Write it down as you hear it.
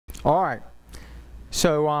All right.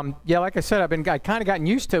 So, yeah, like I said, I kind of gotten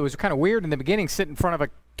used to it. It was kind of weird in the beginning, sitting in front of a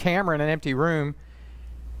camera in an empty room.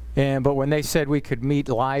 But when they said we could meet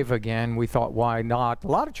live again, we thought, why not? A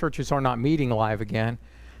lot of churches are not meeting live again.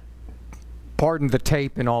 Pardon the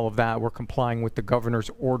tape and all of that. We're complying with the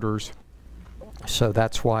governor's orders. So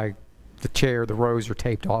that's why the chair, the rows are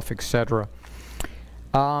taped off, etc.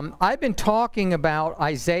 I've been talking about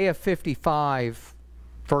Isaiah 55,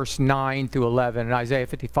 verse 9 through 11, and Isaiah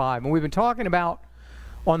 55. And we've been talking about,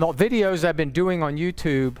 on the videos I've been doing on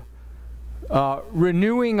YouTube,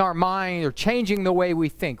 renewing our mind or changing the way we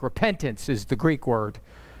think. Repentance is the Greek word.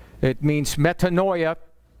 It means metanoia,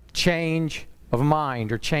 change of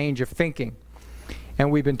mind or change of thinking.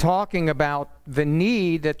 And we've been talking about the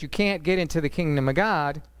need that you can't get into the kingdom of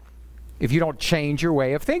God if you don't change your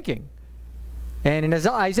way of thinking. And in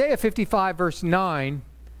Isaiah 55 verse 9,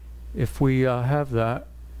 if we have that.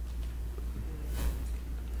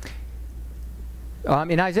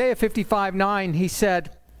 In Isaiah 55:9, he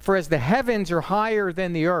said, "For as the heavens are higher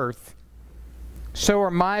than the earth, so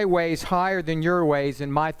are my ways higher than your ways,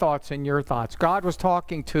 and my thoughts than your thoughts." God was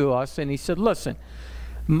talking to us, and he said, listen,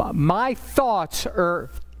 my thoughts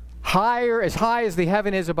are higher, as high as the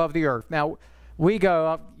heaven is above the earth. Now, we go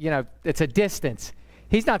up, you know, it's a distance.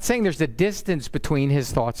 He's not saying there's a distance between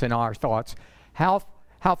his thoughts and our thoughts. How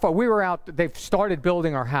far? We were out, they've started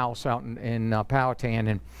building our house out in Powhatan,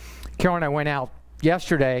 and Carol and I went out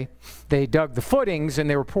yesterday. They dug the footings and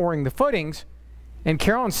they were pouring the footings, and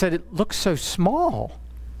Carolyn said it looks so small.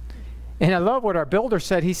 And I love what our builder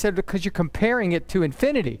said. He said, because you're comparing it to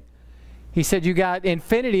infinity. He said, you got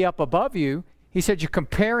infinity up above you. He said, you're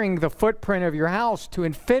comparing the footprint of your house to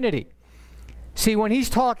infinity. See, when he's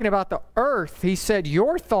talking about the earth, he said,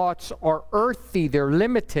 your thoughts are earthy, they're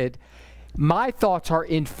limited. My thoughts are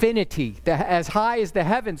infinity, as high as the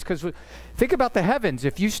heavens. Because think about the heavens.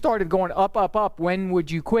 If you started going up, up, up, when would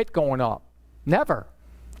you quit going up? Never.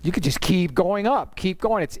 You could just keep going up, keep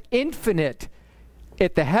going. It's infinite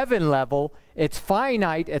at the heaven level. It's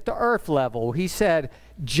finite at the earth level. He said,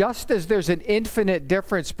 just as there's an infinite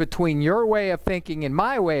difference between your way of thinking and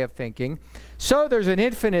my way of thinking, so there's an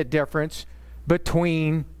infinite difference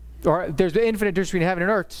between, or there's an infinite difference between heaven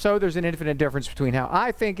and earth, so there's an infinite difference between how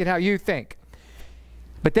I think and how you think.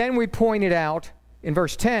 But then we pointed out in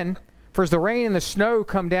verse 10, "For as the rain and the snow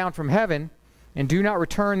come down from heaven, and do not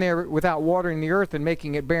return there without watering the earth and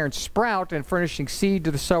making it bear and sprout, and furnishing seed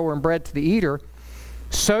to the sower and bread to the eater,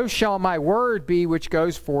 so shall my word be which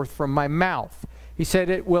goes forth from my mouth." He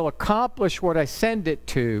said it will accomplish what I send it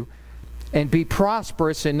to, and be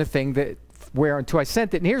prosperous in the thing that whereunto I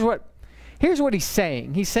sent it. And here's what he's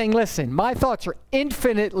saying. He's saying, listen, my thoughts are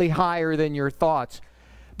infinitely higher than your thoughts,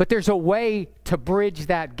 but there's a way to bridge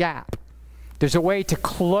that gap. There's a way to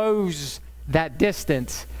close that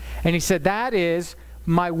distance. And he said, that is,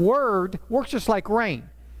 my word works just like rain.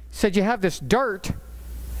 He said, you have this dirt.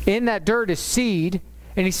 In that dirt is seed.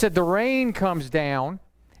 And he said, the rain comes down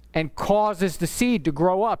and causes the seed to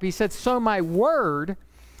grow up. He said, so my word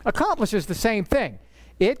accomplishes the same thing.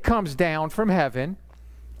 It comes down from heaven,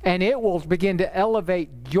 and it will begin to elevate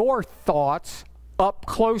your thoughts up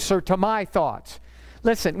closer to my thoughts.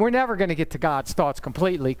 Listen, we're never going to get to God's thoughts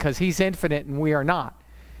completely because he's infinite and we are not.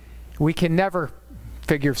 We can never,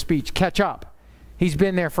 figure of speech, catch up. He's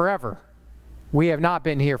been there forever. We have not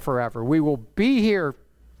been here forever. We will be here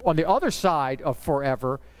on the other side of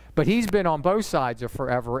forever, but he's been on both sides of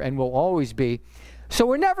forever and will always be. So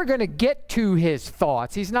we're never going to get to his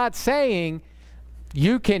thoughts. He's not saying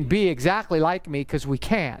you can be exactly like me, because we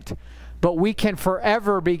can't. But we can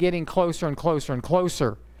forever be getting closer and closer and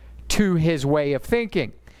closer to his way of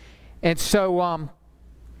thinking. And so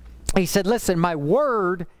he said, listen, my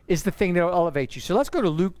word is the thing that will elevate you. So let's go to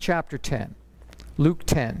Luke chapter 10. Luke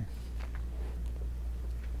 10.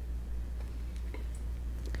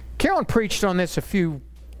 Carolyn preached on this a few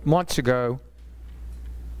months ago,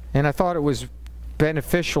 and I thought it was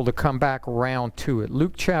beneficial to come back around to it.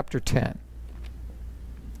 Luke chapter 10.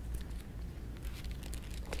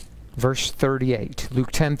 Verse 38,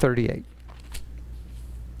 Luke 10:38.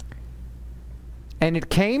 And it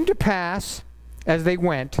came to pass, as they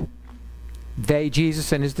went, they,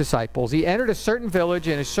 Jesus and his disciples, he entered a certain village,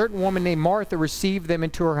 and a certain woman named Martha received them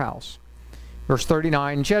into her house. Verse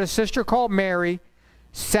 39, and she had a sister called Mary,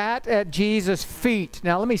 sat at Jesus' feet.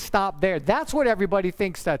 Now let me stop there. That's what everybody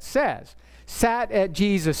thinks that says. Sat at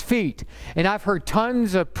Jesus' feet. And I've heard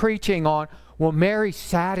tons of preaching on, well, Mary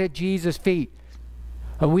sat at Jesus' feet.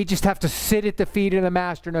 And we just have to sit at the feet of the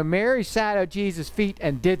Master. No, Mary sat at Jesus' feet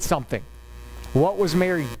and did something. What was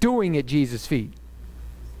Mary doing at Jesus' feet?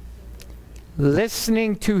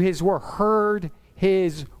 Listening to his word, heard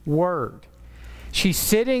his word. She's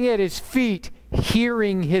sitting at his feet,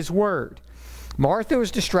 hearing his word. Martha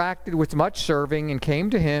was distracted with much serving and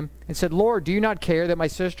came to him and said, Lord, do you not care that my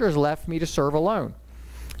sister has left me to serve alone?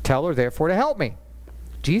 Tell her, therefore, to help me.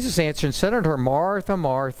 Jesus answered and said unto her, Martha,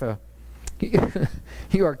 Martha,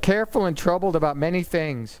 you are careful and troubled about many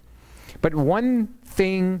things, but one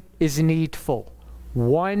thing is needful.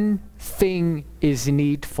 One thing is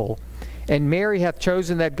needful. And Mary hath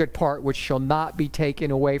chosen that good part which shall not be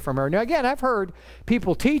taken away from her. Now again, I've heard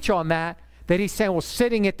people teach on that he's saying, well,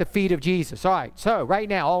 sitting at the feet of Jesus. All right, so right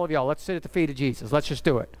now, all of y'all, let's sit at the feet of Jesus. Let's just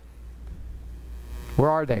do it. Where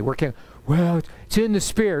are they? Well, it's in the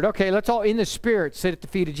Spirit. Okay, let's all in the Spirit sit at the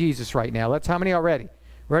feet of Jesus right now. How many are ready?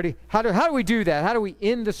 Ready? How do we do that? How do we,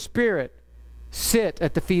 in the Spirit, sit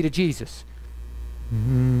at the feet of Jesus?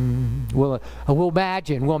 We'll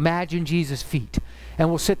imagine Jesus' feet, and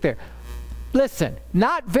we'll sit there. Listen,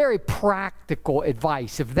 not very practical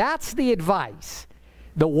advice. If that's the advice,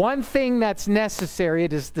 the one thing that's necessary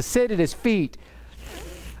is to sit at his feet.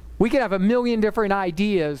 We could have a million different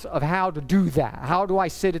ideas of how to do that. How do I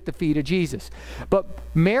sit at the feet of Jesus? But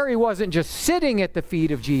Mary wasn't just sitting at the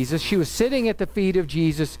feet of Jesus. She was sitting at the feet of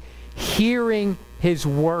Jesus, hearing his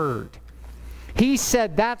word. He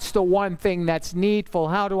said that's the one thing that's needful.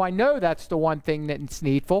 How do I know that's the one thing that's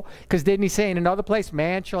needful? Because didn't he say in another place,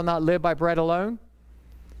 man shall not live by bread alone,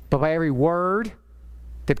 but by every word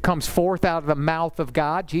that comes forth out of the mouth of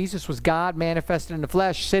God? Jesus was God manifested in the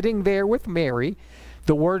flesh, sitting there with Mary.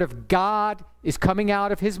 The word of God is coming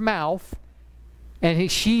out of his mouth. And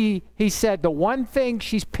he said the one thing,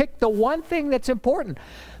 she's picked the one thing that's important.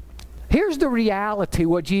 Here's the reality,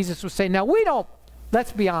 what Jesus was saying. Now,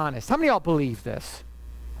 let's be honest. How many of y'all believe this?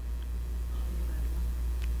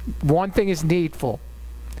 One thing is needful.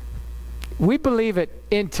 We believe it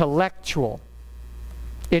intellectually.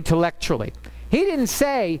 He didn't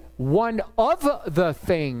say one of the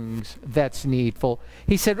things that's needful.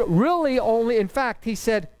 He said really only, in fact, he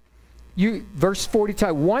said, verse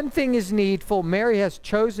 42, one thing is needful. Mary has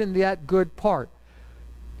chosen that good part.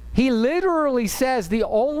 He literally says the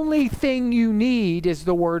only thing you need is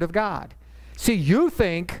the Word of God. See, you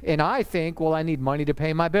think, and I think, well, I need money to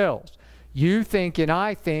pay my bills. You think, and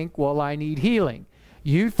I think, well, I need healing.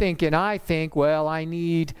 You think, and I think, well, I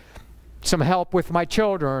need some help with my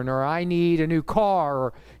children, or I need a new car,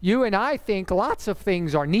 or you and I think lots of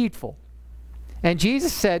things are needful. And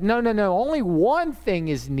Jesus said, no, only one thing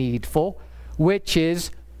is needful, which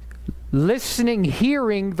is listening,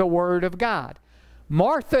 hearing the Word of God.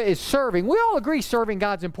 Martha is serving. We all agree serving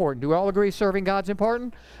God's important. Do we all agree serving God's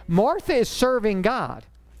important? Martha is serving God.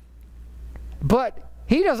 But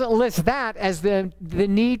he doesn't list that as the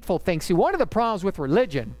needful thing. See, one of the problems with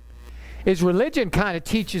religion is religion kind of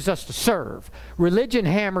teaches us to serve. Religion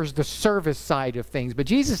hammers the service side of things. But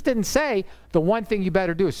Jesus didn't say the one thing you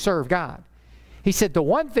better do is serve God. He said the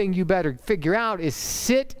one thing you better figure out is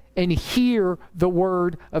sit and hear the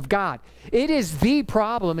Word of God. It is the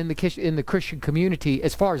problem in the Christian community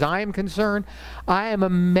as far as I am concerned. I am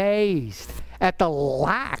amazed at the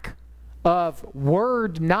lack of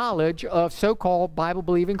word knowledge of so-called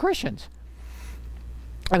Bible-believing Christians.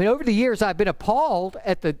 I mean, over the years, I've been appalled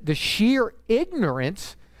at the sheer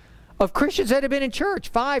ignorance of Christians that have been in church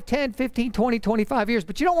 5, 10, 15, 20, 25 years.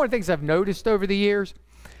 But you know one of the things I've noticed over the years?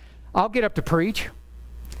 I'll get up to preach,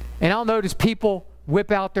 and I'll notice people whip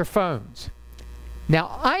out their phones.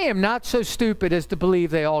 Now, I am not so stupid as to believe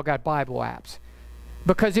they all got Bible apps.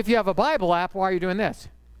 Because if you have a Bible app, why are you doing this?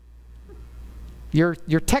 You're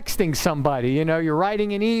texting somebody, you're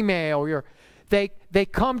writing an email. They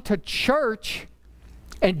come to church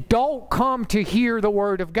and don't come to hear the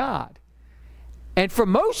Word of God. And for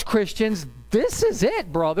most Christians, this is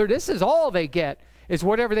it, brother. This is all they get, is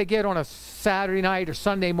whatever they get on a Saturday night or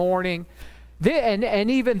Sunday morning.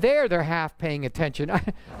 And even there, they're half paying attention.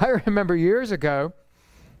 I remember years ago,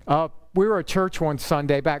 we were at church one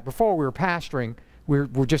Sunday, back before we were pastoring. We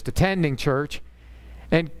were just attending church.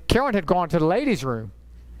 And Karen had gone to the ladies' room.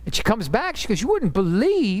 And she comes back, she goes, you wouldn't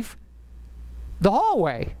believe the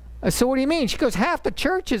hallway. I said, what do you mean? She goes, half the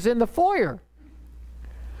church is in the foyer.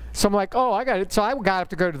 So I'm like, oh, I got it. So I got up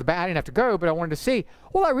to go to the back. I didn't have to go, but I wanted to see.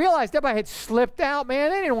 Well, I realized everybody had slipped out,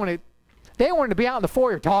 man. They wanted to be out in the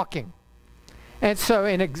foyer talking. And so,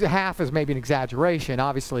 half is maybe an exaggeration,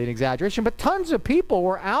 obviously an exaggeration, but tons of people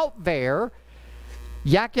were out there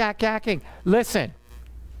yakking. Listen,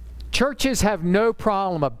 churches have no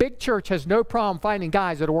problem, a big church has no problem finding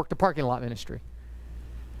guys that work the parking lot ministry.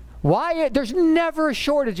 Why? There's never a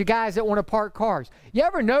shortage of guys that want to park cars. You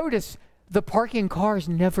ever notice the parking cars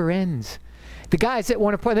never ends? The guys that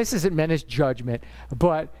want to play, this isn't meant as judgment,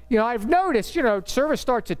 but, you know, I've noticed, you know, service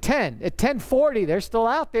starts at 10. At 10:40, they're still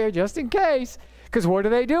out there just in case, because what are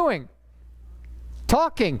they doing?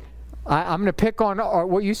 Talking. I'm going to pick on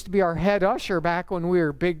what used to be our head usher back when we were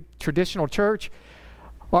a big traditional church.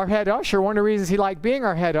 Our head usher, one of the reasons he liked being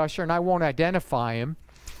our head usher, and I won't identify him,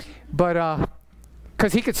 but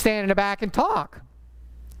because he could stand in the back and talk.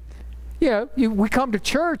 You know, we come to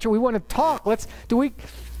church and we want to talk.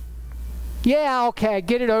 Yeah, okay,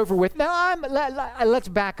 get it over with. Now, let's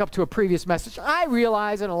back up to a previous message. I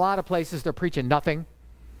realize in a lot of places they're preaching nothing.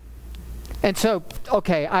 And so,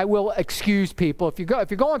 okay, I will excuse people. If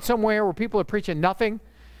you're going somewhere where people are preaching nothing,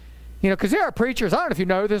 you know, because there are preachers, I don't know if you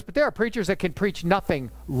know this, but there are preachers that can preach nothing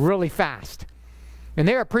really fast. And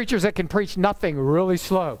there are preachers that can preach nothing really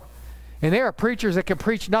slow. And there are preachers that can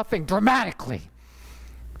preach nothing dramatically.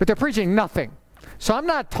 But they're preaching nothing. So I'm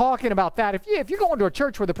not talking about that. If you're going to a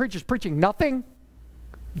church where the preacher's preaching nothing,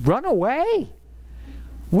 run away.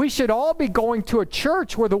 We should all be going to a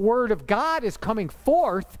church where the Word of God is coming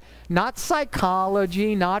forth, not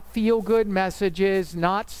psychology, not feel-good messages,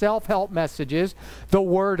 not self-help messages, the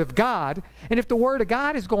Word of God. And if the Word of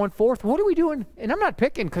God is going forth, what are we doing? And I'm not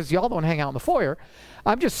picking because y'all don't hang out in the foyer.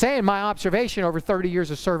 I'm just saying my observation over 30 years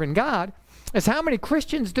of serving God is how many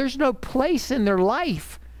Christians, there's no place in their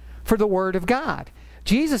life for the Word of God.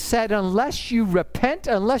 Jesus said, unless you repent,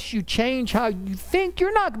 unless you change how you think,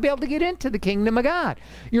 you're not going to be able to get into the kingdom of God.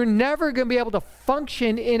 You're never going to be able to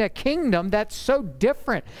function in a kingdom that's so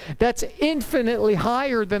different, that's infinitely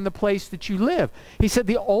higher than the place that you live. He said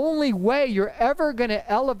the only way you're ever going to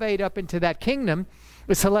elevate up into that kingdom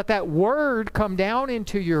is to let that Word come down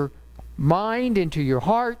into your mind, into your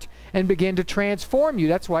heart, and begin to transform you.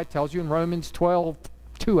 That's why it tells you in Romans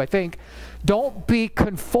 12:2, I think, don't be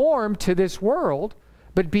conformed to this world,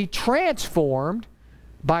 but be transformed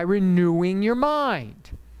by renewing your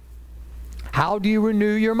mind. How do you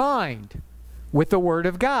renew your mind? With the Word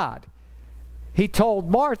of God. He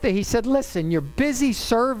told Martha, he said, listen, you're busy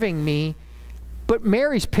serving me, but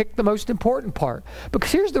Mary's picked the most important part.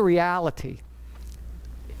 Because here's the reality.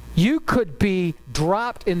 You could be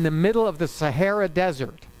dropped in the middle of the Sahara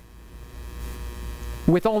Desert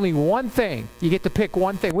with only one thing. You get to pick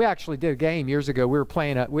one thing. We actually did a game years ago. We were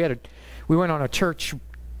playing we went on a church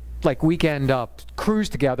like weekend cruise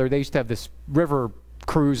together. They used to have this river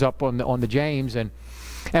cruise up on the James, and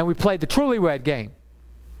we played the Truly-Wed game.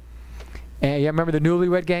 And you remember the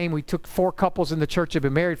Newlywed game? We took 4 couples in the church that had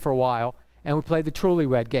been married for a while, and we played the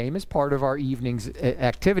Truly-Wed game as part of our evening's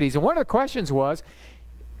activities. And one of the questions was,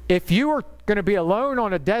 if you were going to be alone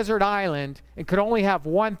on a desert island and could only have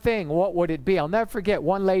one thing, what would it be? I'll never forget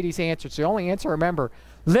one lady's answer. It's the only answer I remember.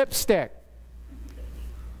 Lipstick.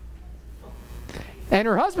 And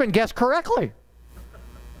her husband guessed correctly.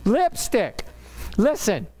 Lipstick.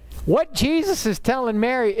 Listen, what Jesus is telling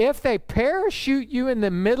Mary, if they parachute you in the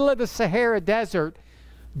middle of the Sahara Desert,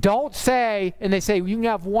 don't say, and they say, you can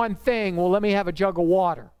have one thing, well, let me have a jug of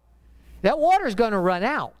water. That water's going to run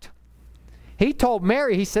out. He told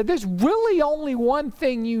Mary, he said, there's really only one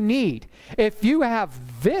thing you need. If you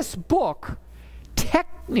have this book,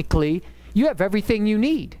 technically, you have everything you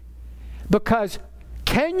need. Because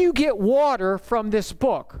can you get water from this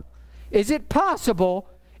book? Is it possible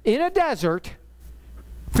in a desert,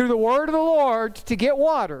 through the word of the Lord, to get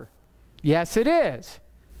water? Yes, it is.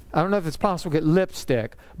 I don't know if it's possible to get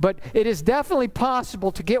lipstick, but it is definitely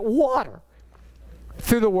possible to get water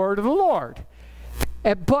through the word of the Lord.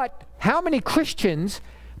 But how many Christians,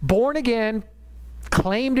 born again,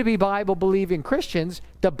 claim to be Bible-believing Christians,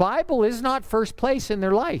 the Bible is not first place in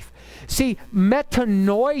their life. See,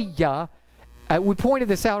 metanoia, we pointed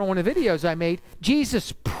this out on one of the videos I made.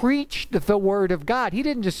 Jesus preached the Word of God. He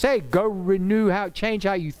didn't just say, go change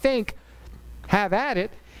how you think, have at it.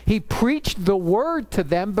 He preached the Word to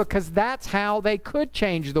them because that's how they could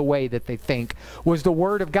change the way that they think, was the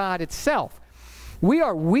Word of God itself. We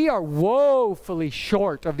are woefully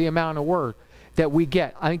short of the amount of Word that we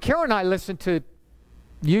get. I mean, Carol and I listen to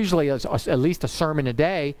usually at least a sermon a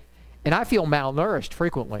day, and I feel malnourished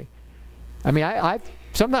frequently. I mean,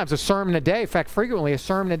 sometimes a sermon a day, in fact, frequently a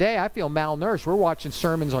sermon a day, I feel malnourished. We're watching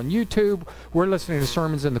sermons on YouTube. We're listening to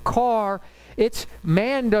sermons in the car. It's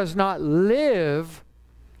man does not live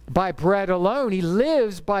by bread alone. He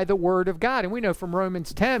lives by the Word of God. And we know from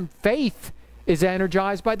Romans 10, faith is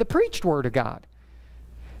energized by the preached Word of God.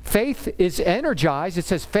 Faith is energized. It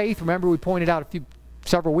says faith, remember we pointed out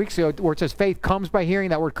several weeks ago where it says faith comes by hearing.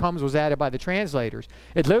 That word comes was added by the translators.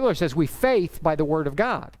 It literally says we faith by the Word of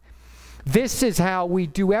God. This is how we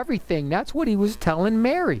do everything. That's what he was telling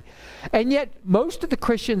Mary. And yet, most of the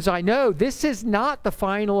Christians I know, this is not the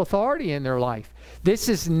final authority in their life. This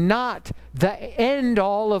is not the end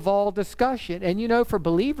all of all discussion. And you know, for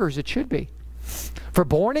believers, it should be. For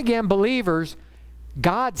born-again believers,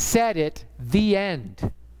 God said it, the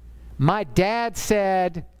end. My dad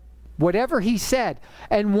said whatever he said.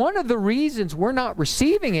 And one of the reasons we're not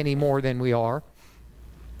receiving any more than we are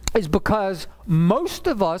is because most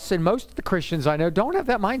of us and most of the Christians I know don't have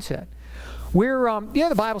that mindset. We're,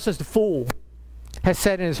 the Bible says the fool has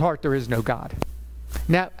said in his heart there is no God.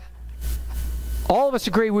 Now, all of us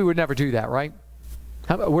agree we would never do that, right?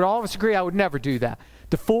 Would all of us agree I would never do that?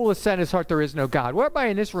 The fool has said in his heart there is no God. Well, everybody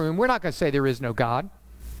in this room, we're not going to say there is no God.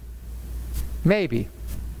 Maybe.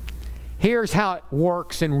 Here's how it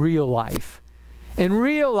works in real life. In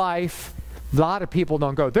real life, a lot of people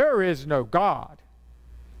don't go, there is no God.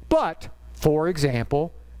 But, for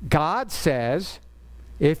example, God says,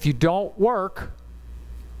 if you don't work,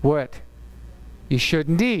 what? You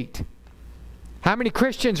shouldn't eat. How many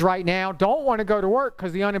Christians right now don't want to go to work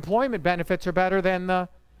because the unemployment benefits are better than the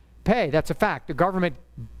pay? That's a fact. The government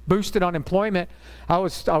boosted unemployment. I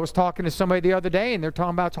was talking to somebody the other day, and they're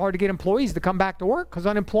talking about it's hard to get employees to come back to work because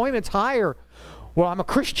unemployment's higher. Well, I'm a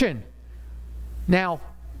Christian. Now,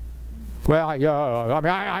 well, yeah, I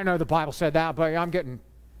mean, I know the Bible said that, but I'm getting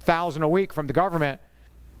 $1,000 a week from the government.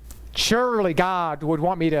 Surely God would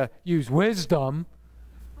want me to use wisdom.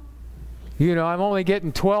 You know, I'm only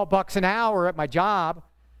getting $12 an hour at my job,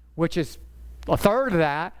 which is a third of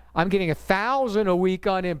that. I'm getting $1,000 a week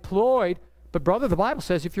unemployed. But brother, the Bible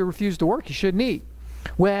says if you refuse to work, you shouldn't eat.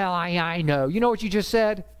 Well, I know. You know what you just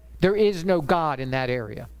said? There is no God in that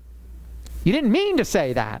area. You didn't mean to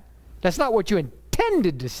say that. That's not what you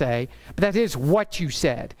intended to say, but that is what you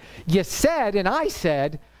said. You said, and I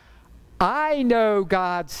said, I know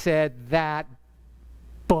God said that,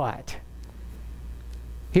 but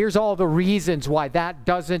here's all the reasons why that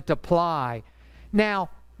doesn't apply. Now,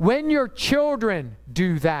 when your children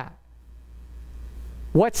do that,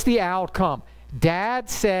 what's the outcome? Dad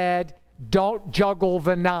said, don't juggle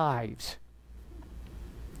the knives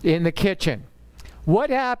in the kitchen.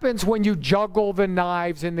 What happens when you juggle the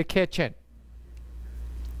knives in the kitchen?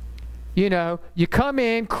 You know, you come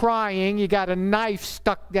in crying, you got a knife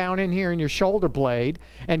stuck down in here in your shoulder blade,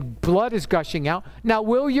 and blood is gushing out. Now,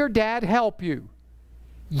 will your dad help you?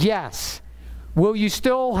 Yes. Will you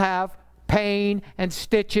still have pain and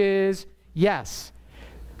stitches? Yes.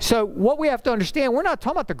 So what we have to understand, we're not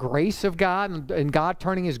talking about the grace of God and God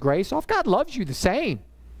turning his grace off. God loves you the same,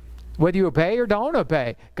 whether you obey or don't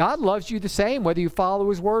obey. God loves you the same, whether you follow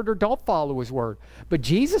his word or don't follow his word. But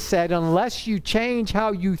Jesus said, unless you change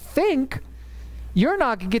how you think, you're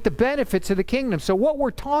not going to get the benefits of the kingdom. So what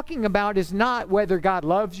we're talking about is not whether God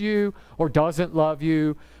loves you or doesn't love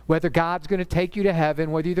you, whether God's going to take you to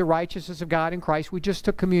heaven, whether you're the righteousness of God in Christ. We just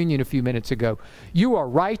took communion a few minutes ago. You are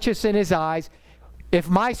righteous in his eyes. If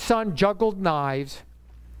my son juggled knives,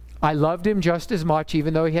 I loved him just as much,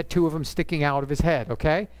 even though he had 2 of them sticking out of his head,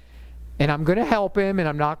 okay? And I'm going to help him, and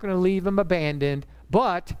I'm not going to leave him abandoned,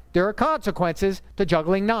 but there are consequences to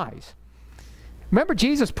juggling knives. Remember,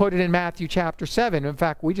 Jesus put it in Matthew chapter 7. In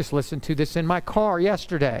fact, we just listened to this in my car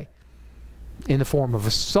yesterday in the form of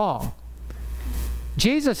a song.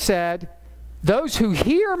 Jesus said, those who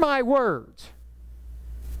hear my words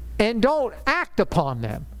and don't act upon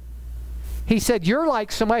them. He said, you're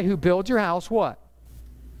like somebody who builds your house, what?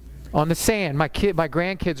 On the sand. My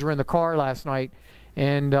grandkids were in the car last night,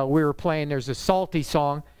 and we were playing, there's a Salty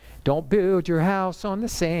song. Don't build your house on the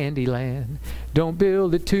sandy land. Don't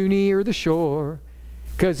build it too near the shore,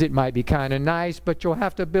 'cause it might be kind of nice, but you'll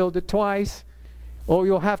have to build it twice, or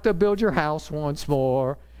you'll have to build your house once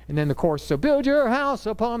more. And then the chorus, so build your house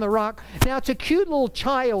upon the rock. Now, it's a cute little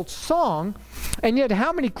child song, and yet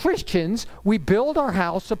how many Christians, we build our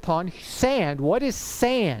house upon sand? What is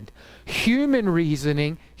sand? Human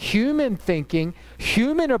reasoning, human thinking,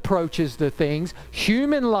 human approaches to things,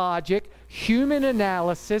 human logic, human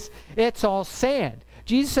analysis. It's all sand.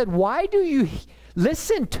 Jesus said, why do you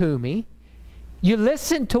listen to me? You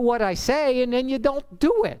listen to what I say, and then you don't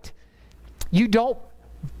do it. You don't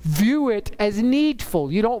view it as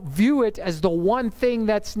needful. You don't view it as the one thing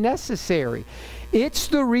that's necessary. It's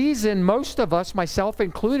the reason most of us, myself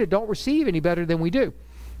included, don't receive any better than we do.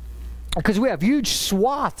 Because we have huge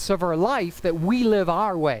swaths of our life that we live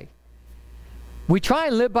our way. We try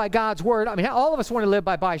and live by God's word. I mean, all of us want to live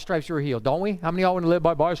by stripes you're healed, don't we? How many of y'all want to live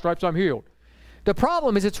by stripes I'm healed? The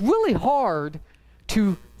problem is it's really hard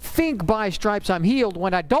to think by stripes I'm healed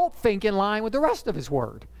when I don't think in line with the rest of his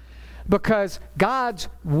word. Because God's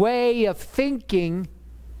way of thinking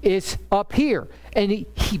is up here. And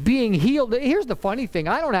he being healed, here's the funny thing,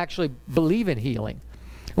 I don't actually believe in healing.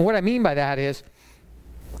 And what I mean by that is,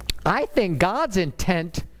 I think God's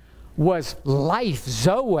intent was life,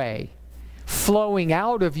 Zoe, flowing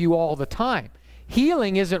out of you all the time.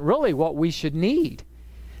 Healing isn't really what we should need.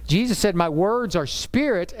 Jesus said, my words are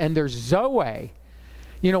spirit and they're Zoe.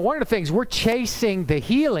 You know, one of the things, we're chasing the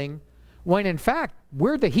healing when in fact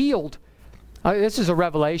we're the healed. This is a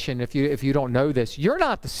revelation if you don't know this. You're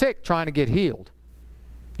not the sick trying to get healed.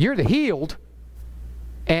 You're the healed,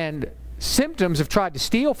 and symptoms have tried to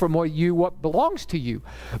steal from you what belongs to you.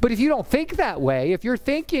 But if you don't think that way, if your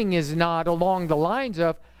thinking is not along the lines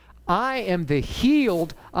of, I am the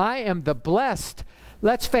healed, I am the blessed,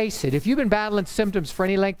 let's face it, if you've been battling symptoms for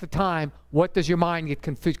any length of time, what does your mind get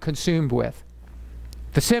consumed with?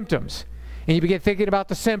 The symptoms. And you begin thinking about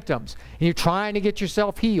the symptoms. And you're trying to get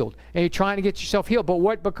yourself healed. And you're trying to get yourself healed. But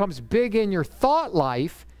what becomes big in your thought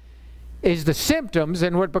life is the symptoms.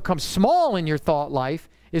 And what becomes small in your thought life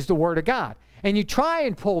is the Word of God. And you try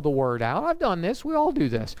and pull the Word out. I've done this. We all do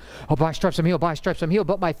this. Oh, by stripes I'm healed. By stripes I'm healed.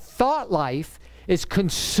 But my thought life is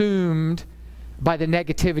consumed by the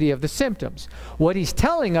negativity of the symptoms. What he's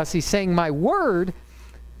telling us, he's saying my Word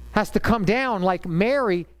has to come down like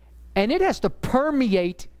Mary, and it has to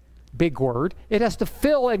permeate, big word, it has to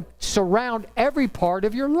fill and surround every part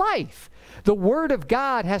of your life. The Word of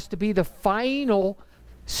God has to be the final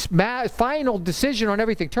decision on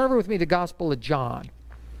everything. Turn over with me to the Gospel of John.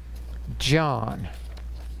 John.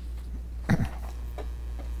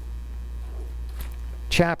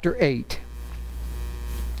 Chapter 8.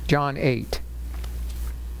 John 8.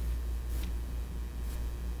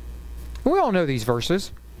 We all know these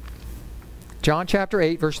verses. John chapter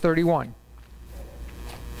 8, verse 31.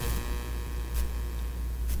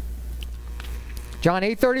 John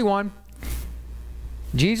 8:31.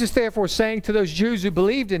 Jesus therefore saying to those Jews who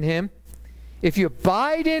believed in him, if you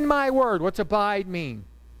abide in my word, what's abide mean?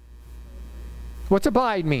 What's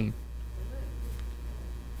abide mean?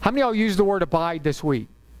 How many of y'all used the word abide this week?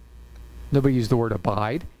 Nobody used the word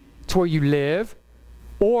abide. It's where you live.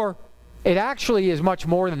 Or it actually is much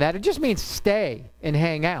more than that. It just means stay and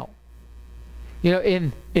hang out. You know,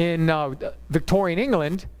 in Victorian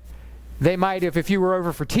England, they might have, if you were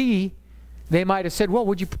over for tea, they might have said, well,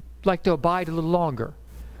 would you like to abide a little longer?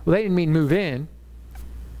 Well, they didn't mean move in.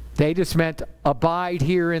 They just meant abide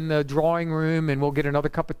here in the drawing room and we'll get another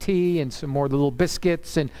cup of tea and some more little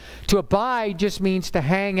biscuits. And to abide just means to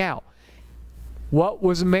hang out. What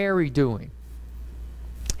was Mary doing?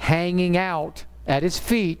 Hanging out at his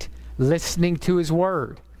feet, listening to his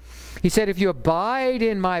word. He said, if you abide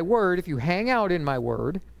in my word, if you hang out in my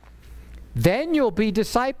word, then you'll be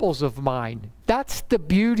disciples of mine. That's the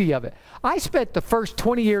beauty of it. I spent the first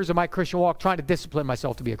 20 years of my Christian walk trying to discipline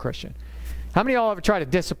myself to be a Christian. How many of y'all ever try to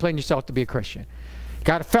discipline yourself to be a Christian? You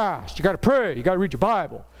got to fast. You got to pray. You got to read your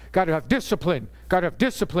Bible. Got to have discipline. Got to have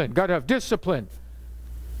discipline. Got to have discipline.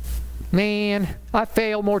 Man, I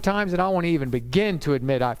failed more times than I want to even begin to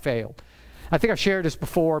admit I failed. I think I shared this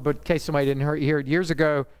before, but in case somebody didn't hear it, years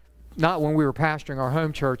ago, not when we were pastoring our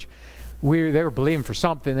home church, they were believing for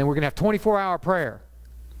something, and we're going to have 24-hour prayer.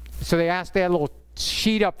 So they had a little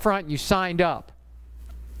sheet up front, and you signed up.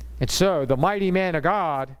 And so the mighty man of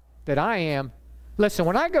God that I am, listen,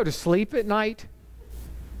 when I go to sleep at night,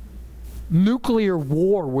 nuclear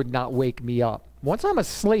war would not wake me up. Once I'm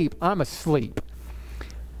asleep, I'm asleep.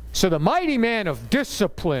 So the mighty man of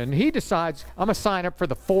discipline, he decides, I'm going to sign up for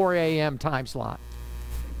the 4 a.m. time slot.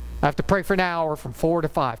 I have to pray for an hour from 4 to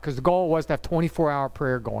 5, because the goal was to have 24-hour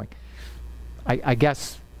prayer going. I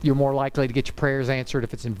guess you're more likely to get your prayers answered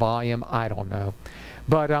if it's in volume. I don't know.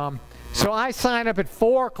 But so I sign up at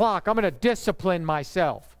 4 o'clock. I'm going to discipline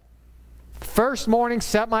myself. First morning,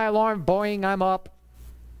 set my alarm. Boing, I'm up.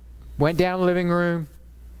 Went down the living room.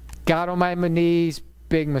 Got on my knees.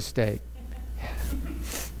 Big mistake.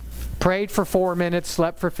 Prayed for 4 minutes.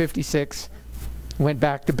 Slept for 56. Went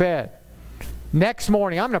back to bed. Next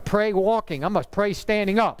morning, I'm going to pray walking. I'm going to pray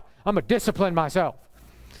standing up. I'm going to discipline myself.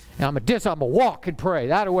 And I'm going to walk and pray.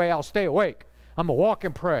 That way I'll stay awake. I'm going to walk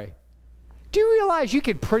and pray. Do you realize you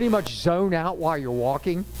can pretty much zone out while you're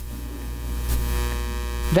walking?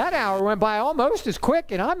 That hour went by almost as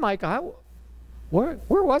quick, and I'm like, where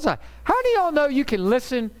was I? How do y'all know you can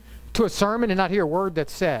listen to a sermon and not hear a word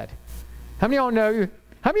that's said? How many of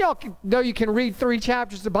y'all know you can read 3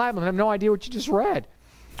 chapters of the Bible and have no idea what you just read?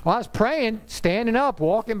 Well, I was praying, standing up,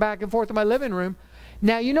 walking back and forth in my living room.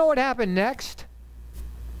 Now, you know what happened next?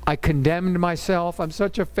 I condemned myself. I'm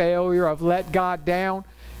such a failure. I've let God down.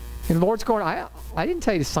 And the Lord's going, I didn't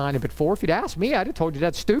tell you to sign up at 4. If you'd asked me, I'd have told you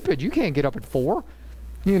that's stupid. You can't get up at 4.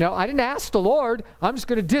 You know, I didn't ask the Lord. I'm just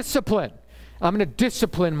going to discipline. I'm going to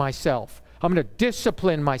discipline myself. I'm going to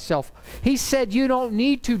discipline myself. He said you don't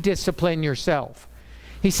need to discipline yourself.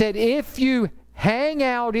 He said if you hang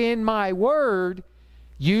out in my word,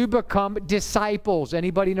 you become disciples.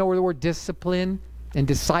 Anybody know where the word discipline and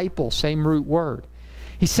disciple, same root word?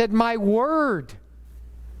 He said my word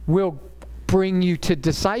will bring you to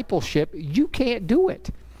discipleship. You can't do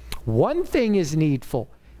it. One thing is needful.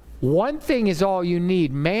 One thing is all you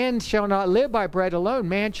need. Man shall not live by bread alone.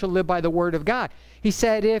 Man shall live by the word of God. He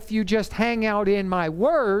said, if you just hang out in my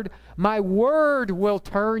word will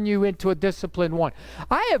turn you into a disciplined one.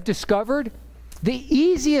 I have discovered the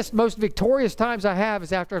easiest, most victorious times I have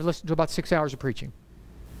is after I've listened to about 6 hours of preaching.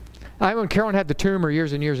 When Carolyn had the tumor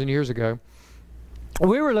years and years and years ago,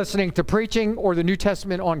 we were listening to preaching or the New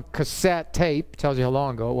Testament on cassette tape. Tells you how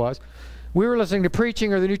long ago it was. We were listening to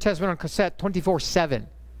preaching or the New Testament on cassette 24/7.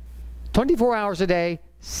 24 hours a day,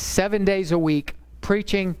 7 days a week,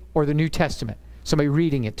 preaching or the New Testament. Somebody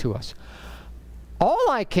reading it to us. All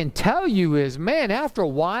I can tell you is, man, after a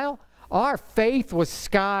while, our faith was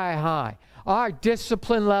sky high. Our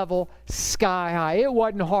discipline level, sky high. It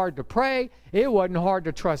wasn't hard to pray. It wasn't hard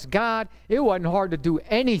to trust God. It wasn't hard to do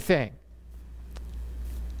anything.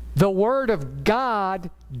 The Word of God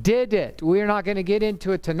did it. We're not going to get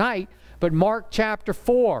into it tonight, but Mark chapter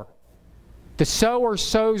 4. The sower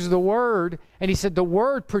sows the word, and he said the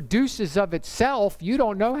word produces of itself. You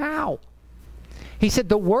don't know how. He said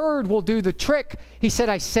the word will do the trick. He said,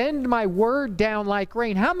 I send my word down like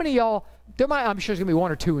rain. How many of y'all, I'm sure there's going to be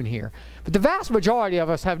one or two in here, but the vast majority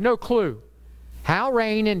of us have no clue how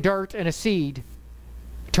rain and dirt and a seed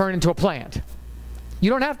turn into a plant.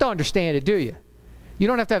 You don't have to understand it, do you? You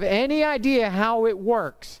don't have to have any idea how it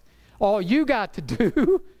works. All you got to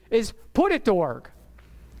do is put it to work.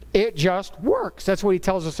 It just works. That's what he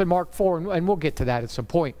tells us in Mark 4, and we'll get to that at some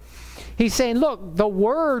point. He's saying, look, the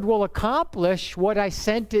word will accomplish what I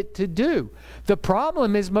sent it to do. The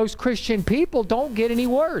problem is most Christian people don't get any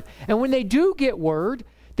word. And when they do get word,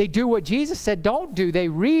 they do what Jesus said don't do. They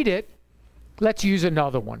read it. Let's use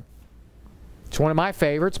another one. It's one of my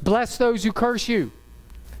favorites. Bless those who curse you.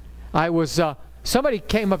 Somebody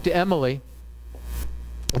came up to Emily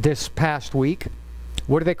this past week.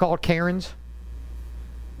 What are they called? Karens?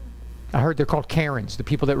 I heard they're called Karens, the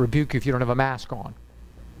people that rebuke you if you don't have a mask on.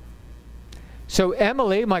 So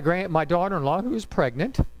Emily, my daughter-in-law, who is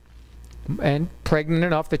pregnant, and pregnant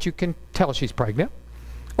enough that you can tell she's pregnant,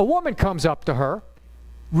 a woman comes up to her,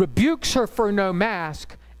 rebukes her for no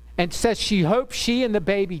mask, and says she hopes she and the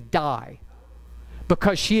baby die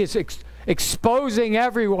because she is exposing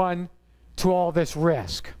everyone to all this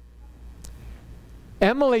risk.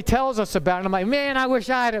 Emily tells us about it. I'm like, man, I wish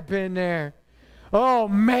I'd have been there. Oh,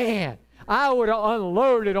 man, I would have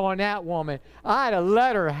unloaded on that woman. I'd have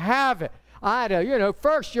let her have it. I'd have,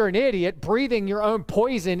 first you're an idiot. Breathing your own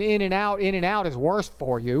poison in and out is worse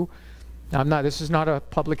for you. This is not a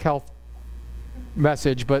public health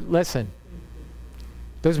message, but listen.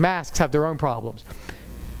 Those masks have their own problems.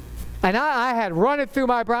 And I had run it through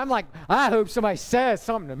my brain. I'm like, I hope somebody says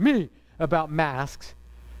something to me about masks.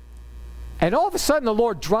 And all of a sudden the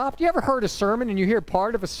Lord dropped. You ever heard a sermon and you hear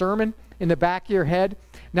part of a sermon in the back of your head?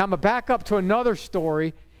 Now I'm going to back up to another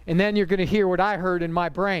story, and then you're going to hear what I heard in my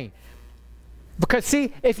brain. Because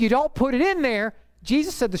see, if you don't put it in there,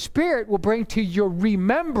 Jesus said the Spirit will bring to your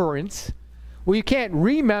remembrance. Well, you can't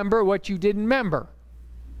remember what you didn't remember.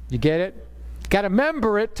 You get it? You got to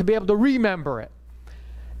remember it to be able to remember it.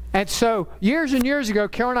 And so years and years ago,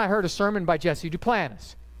 Carol and I heard a sermon by Jesse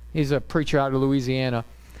Duplantis. He's a preacher out of Louisiana.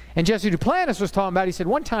 And Jesse Duplantis was talking about, he said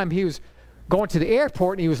one time he was going to the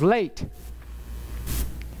airport and he was late.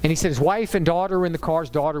 And he said his wife and daughter were in the car. His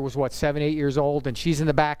daughter was, 7, 8 years old, and she's in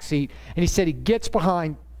the back seat. And he said he gets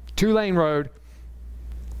behind, 2-lane road,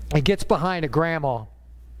 and gets behind a grandma.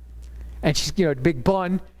 And she's, big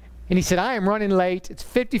bun. And he said, I am running late. It's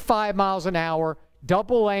 55 miles an hour,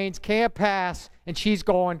 double lanes, can't pass, and she's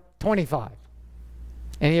going 25.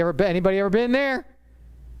 Anybody ever been there?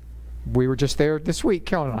 We were just there this week,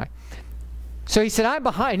 Carol and I. So he said, I'm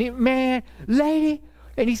behind. Man, lady.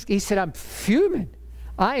 And he said, I'm fuming.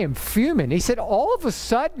 I am fuming. He said, all of a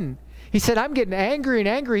sudden, he said, I'm getting angry and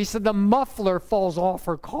angry. He said, the muffler falls off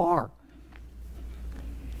her car.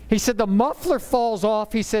 He said, the muffler falls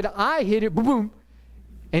off. He said, I hit it, boom, boom.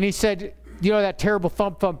 And he said, that terrible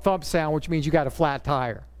thump, thump, thump sound, which means you got a flat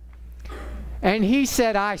tire. And he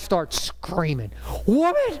said, I start screaming,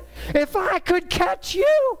 woman, if I could catch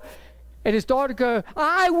you. And his daughter goes,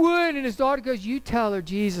 I would. And his daughter goes, you tell her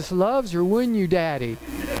Jesus loves her, wouldn't you,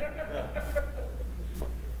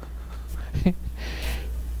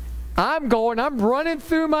 I'm running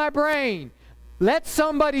through my brain. Let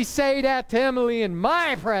somebody say that to Emily in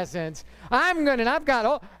my presence.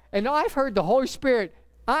 And I've heard the Holy Spirit.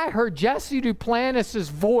 I heard Jesse Duplantis'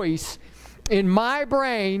 voice in my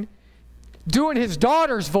brain doing his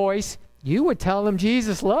daughter's voice. You would tell him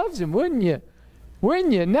Jesus loves him, wouldn't you?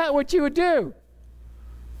 Wouldn't you? Isn't that what you would do?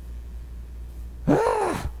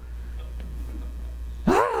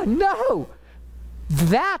 No.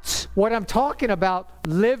 That's what I'm talking about,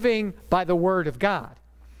 living by the Word of God.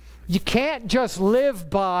 You can't just live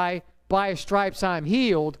by his stripes I'm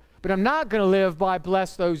healed, but I'm not going to live by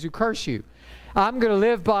bless those who curse you. I'm going to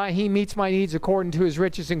live by he meets my needs according to his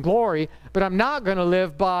riches and glory, but I'm not going to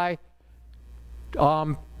live by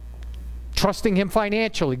trusting him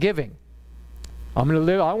financially, giving. I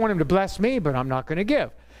want him to bless me, but I'm not going to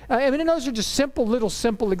give. I mean, those are just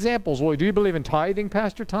simple examples. Well, do you believe in tithing,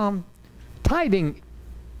 Pastor Tom? Tithing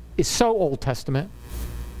is so Old Testament.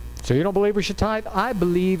 So you don't believe we should tithe? I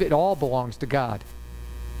believe it all belongs to God.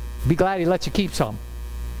 Be glad he lets you keep some.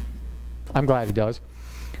 I'm glad he does.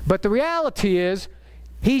 But the reality is,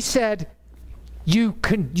 he said, you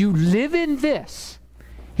live in this.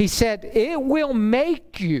 He said, it will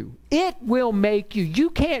make you. It will make you. You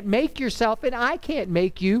can't make yourself, and I can't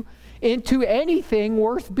make you into anything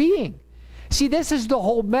worth being. See, this is the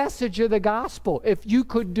whole message of the gospel. If you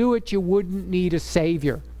could do it, you wouldn't need a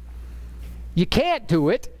Savior. You can't do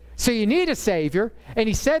it, so you need a Savior, and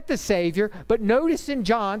he sent the Savior. But notice in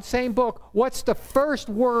John, same book, what's the first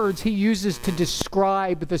words he uses to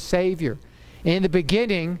describe the Savior? In the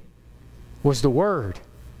beginning was the Word.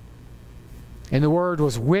 And the Word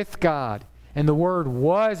was with God. And the Word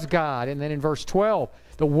was God. And then in verse 12,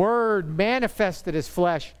 the Word manifested as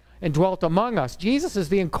flesh and dwelt among us. Jesus is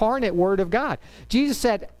the incarnate Word of God. Jesus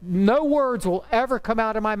said, no words will ever come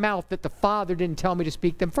out of my mouth that the Father didn't tell me to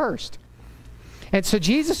speak them first. And so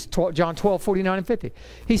Jesus, John 12, 49 and 50,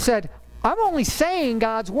 he said, I'm only saying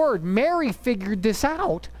God's Word. Mary figured this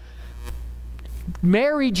out.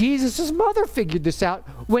 Mary, Jesus' mother, figured this out.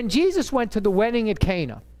 When Jesus went to the wedding at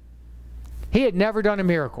Cana, he had never done a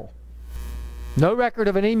miracle. No record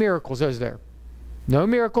of any miracles is there. No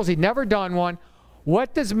miracles. He'd never done one.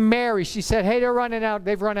 What does Mary? She said, hey,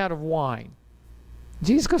 they've run out of wine.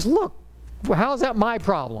 Jesus goes, look, how is that my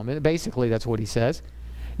problem? And basically, that's what he says.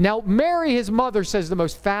 Now, Mary, his mother, says the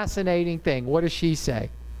most fascinating thing. What does she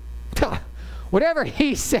say? Whatever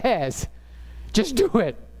he says, just do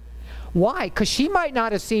it. Why? Because she might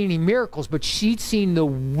not have seen any miracles, but she'd seen the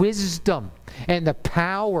wisdom and the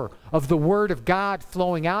power of the Word of God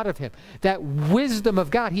flowing out of him. That wisdom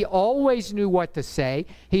of God. He always knew what to say.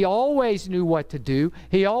 He always knew what to do.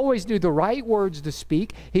 He always knew the right words to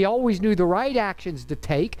speak. He always knew the right actions to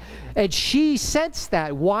take. And she sensed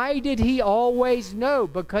that. Why did he always know?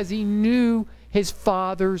 Because he knew his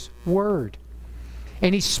Father's Word.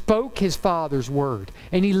 And he spoke his Father's Word.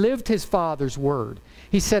 And he lived his Father's Word.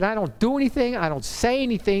 He said, I don't do anything, I don't say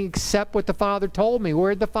anything except what the Father told me.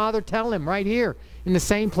 Where did the Father tell him? Right here, in the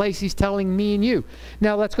same place he's telling me and you.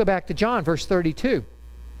 Now let's go back to John, verse 32.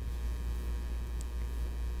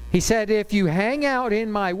 He said, if you hang out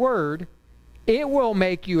in my word, it will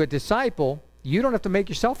make you a disciple. You don't have to make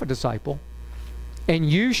yourself a disciple.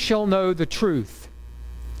 And you shall know the truth,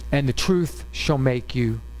 and the truth shall make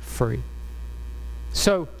you free.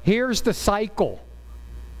 So here's the cycle.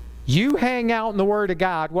 You hang out in the Word of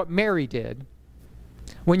God, what Mary did.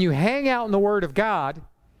 When you hang out in the Word of God,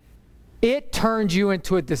 it turns you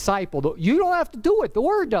into a disciple. You don't have to do it. The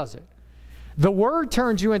Word does it. The Word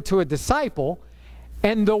turns you into a disciple,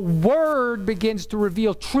 and the Word begins to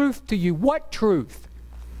reveal truth to you. What truth?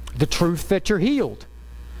 The truth that you're healed.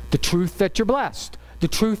 The truth that you're blessed. The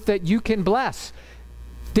truth that you can bless.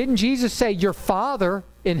 Didn't Jesus say, your Father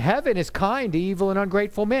in heaven is kind to evil and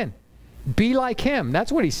ungrateful men? Be like him.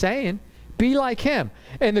 That's what he's saying. Be like him.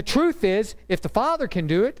 And the truth is, if the Father can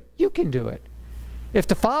do it, you can do it. If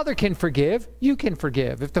the Father can forgive, you can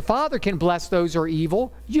forgive. If the Father can bless those who are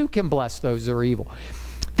evil, you can bless those who are evil.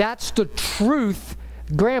 That's the truth.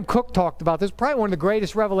 Graham Cook talked about this. Probably one of the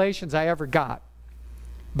greatest revelations I ever got,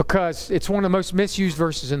 because it's one of the most misused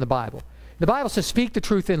verses in the Bible. The Bible says, speak the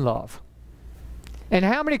truth in love. And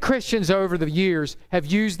how many Christians over the years have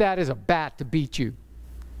used that as a bat to beat you?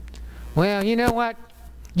 Well, you know what?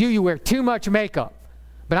 You wear too much makeup.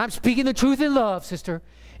 But I'm speaking the truth in love, sister.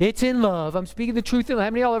 It's in love. I'm speaking the truth in love. How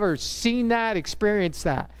many of y'all ever seen that, experienced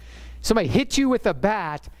that? Somebody hits you with a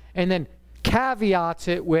bat and then caveats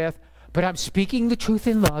it with, but I'm speaking the truth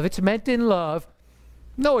in love. It's meant in love.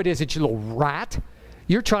 No, it isn't, you little rat.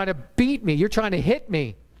 You're trying to beat me. You're trying to hit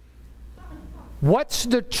me. What's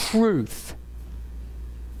the truth?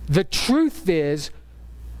 The truth is,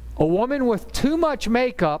 A woman with too much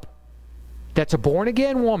makeup, that's a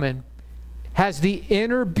born-again woman, has the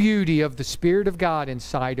inner beauty of the Spirit of God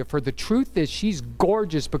inside of her. The truth is she's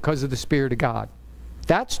gorgeous because of the Spirit of God.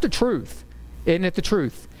 That's the truth. Isn't it the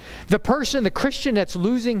truth? The person, the Christian that's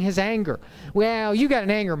losing his anger. Well, you got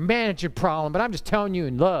an anger management problem, but I'm just telling you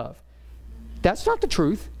in love. That's not the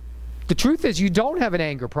truth. The truth is you don't have an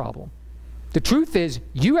anger problem. The truth is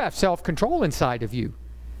you have self-control inside of you.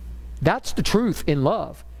 That's the truth in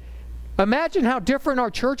love. Imagine how different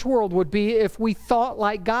our church world would be if we thought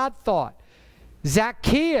like God thought.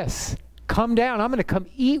 Zacchaeus, come down. I'm going to come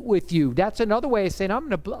eat with you. That's another way of saying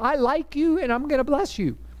I like you and I'm going to bless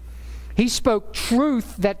you. He spoke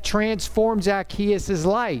truth that transformed Zacchaeus'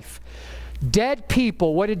 life. Dead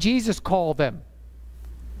people, what did Jesus call them?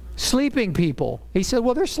 Sleeping people. He said,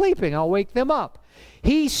 well, they're sleeping. I'll wake them up.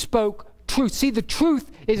 He spoke truth. See, the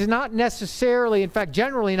truth is not necessarily, in fact,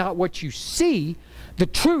 generally not what you see. The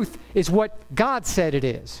truth is what God said it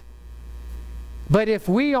is. But if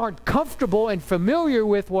we aren't comfortable and familiar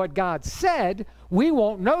with what God said, we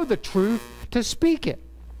won't know the truth to speak it.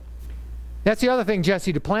 That's the other thing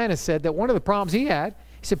Jesse Duplantis said, that one of the problems he had,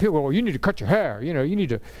 he said, people, well, you need to cut your hair. You know, you need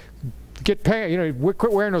to get paid. You know,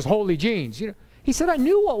 quit wearing those holy jeans. You know, he said, I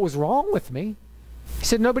knew what was wrong with me. He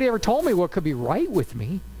said, nobody ever told me what could be right with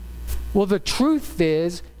me. Well, the truth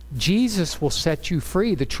is, Jesus will set you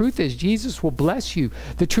free. The truth is, Jesus will bless you.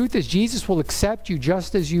 The truth is, Jesus will accept you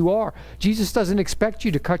just as you are. Jesus doesn't expect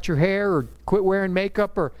you to cut your hair or quit wearing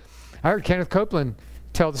makeup. Or I heard Kenneth Copeland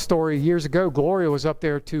tell the story years ago. Gloria was up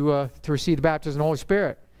there to receive the baptism of the Holy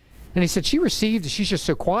Spirit. And he said she received it. She's just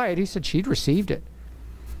so quiet. He said she'd received it.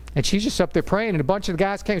 And she's just up there praying. And a bunch of the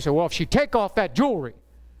guys came and said, well, if she'd take off that jewelry,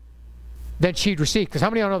 then she'd receive. Because how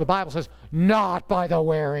many of you know the Bible says, not by the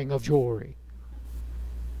wearing of jewelry?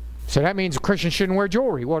 So that means Christians shouldn't wear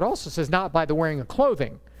jewelry. Well, it also says not by the wearing of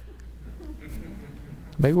clothing.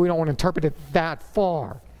 Maybe we don't want to interpret it that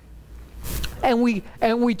far. And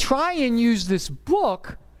we try and use this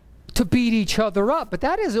book to beat each other up, but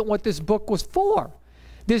that isn't what this book was for.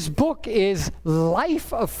 This book is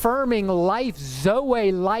life-affirming,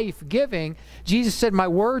 Zoe, life-giving. Jesus said, my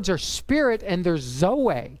words are spirit and they're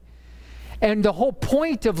Zoe. And the whole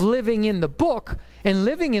point of living in the book and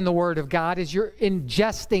living in the Word of God is you're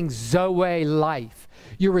ingesting Zoe life.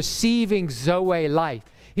 You're receiving Zoe life.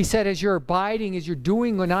 He said, as you're abiding, as you're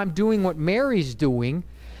doing, when I'm doing what Mary's doing,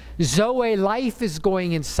 Zoe life is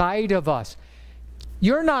going inside of us.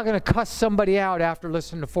 You're not going to cuss somebody out after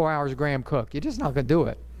listening to 4 hours of Graham Cook. You're just not going to do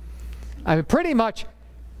it. I mean, pretty much,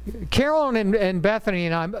 Carolyn and Bethany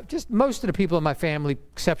and I, just most of the people in my family,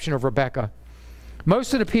 exception of Rebecca,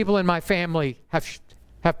 most of the people in my family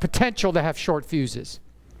have potential to have short fuses.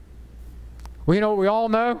 Well, you know what we all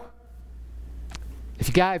know?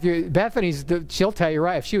 Bethany's, she'll tell you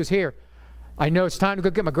right, if she was here, I know it's time to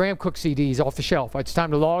go get my Graham Cook CDs off the shelf. It's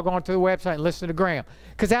time to log on to the website and listen to Graham.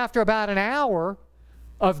 Because after about an hour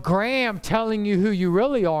of Graham telling you who you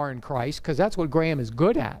really are in Christ, because that's what Graham is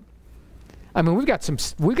good at. I mean, we've got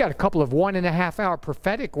a couple of 1.5 hour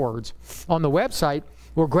prophetic words on the website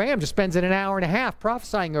where Graham just spends an hour and a half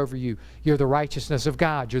prophesying over you. You're the righteousness of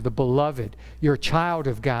God. You're the beloved. You're a child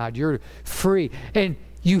of God. You're free. And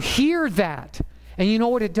you hear that. And you know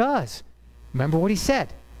what it does? Remember what he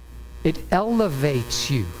said. It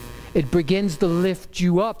elevates you. It begins to lift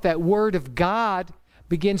you up. That Word of God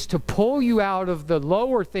begins to pull you out of the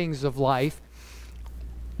lower things of life.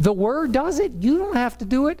 The Word does it. You don't have to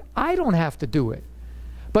do it. I don't have to do it.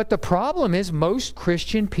 But the problem is most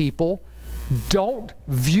Christian people don't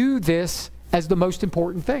view this as the most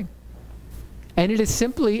important thing. And it is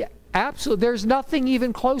simply absolute. There's nothing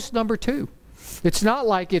even close number two. It's not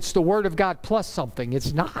like it's the Word of God plus something.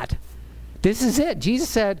 It's not. This is it. Jesus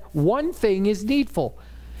said one thing is needful.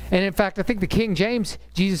 And in fact, I think the King James,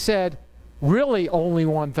 Jesus said, really only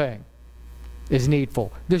one thing is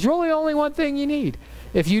needful. There's really only one thing you need.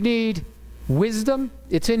 If you need wisdom,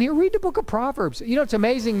 it's in here. Read the book of Proverbs. You know, it's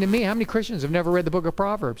amazing to me how many Christians have never read the book of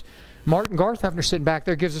Proverbs. Martin Garthefner sitting back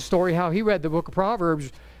there gives a story how he read the book of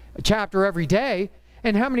Proverbs a chapter every day,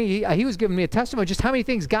 and how many, he was giving me a testimony, just how many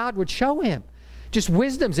things God would show him. Just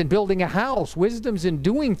wisdoms in building a house, wisdoms in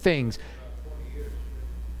doing things.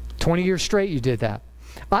 20 years straight you did that.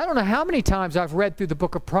 I don't know how many times I've read through the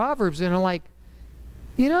book of Proverbs and I'm like,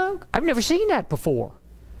 you know, I've never seen that before.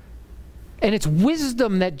 And it's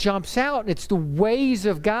wisdom that jumps out, and it's the ways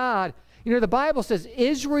of God. You know, the Bible says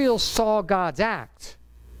Israel saw God's acts.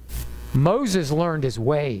 Moses learned his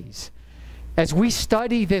ways. As we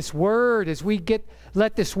study this word, as we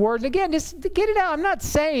let this word, again, just get it out. I'm not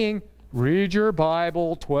saying read your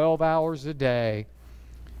Bible 12 hours a day.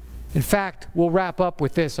 In fact, we'll wrap up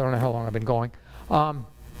with this. I don't know how long I've been going.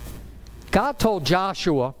 God told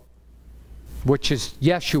Joshua, which is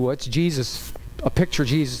Yeshua, it's Jesus, a picture of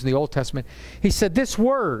Jesus in the Old Testament. He said this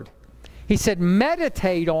word. He said,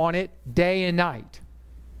 meditate on it day and night.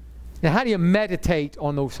 Now, how do you meditate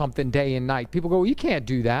on something day and night? People go, well, you can't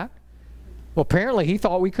do that. Well, apparently he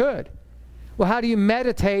thought we could. Well, how do you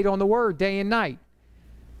meditate on the word day and night?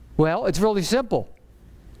 Well, it's really simple.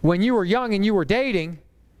 When you were young and you were dating,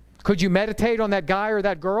 could you meditate on that guy or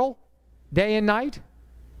that girl day and night?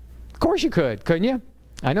 Of course you could, couldn't you?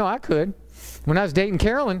 I know I could. When I was dating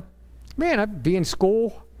Carolyn, man, I'd be in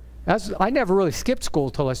school. I never really skipped school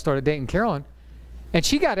until I started dating Carolyn. And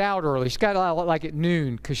she got out early. She got out like at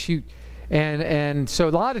noon because and so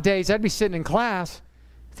a lot of days I'd be sitting in class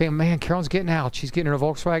thinking, man, Carolyn's getting out. She's getting in her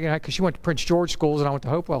Volkswagen because she went to Prince George schools and I went to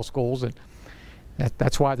Hopewell schools, and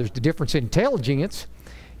that's why there's the difference in intelligence.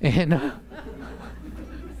 And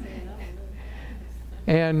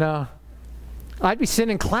I'd be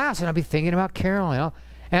sitting in class and I'd be thinking about Carolyn.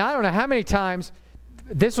 And I don't know how many times,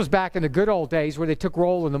 this was back in the good old days where they took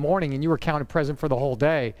roll in the morning and you were counted present for the whole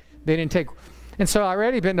day. They didn't take, and so I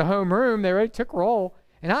already been to homeroom, they already took roll.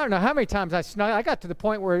 And I don't know how many times I got to the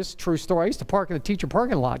point where it's a true story. I used to park in the teacher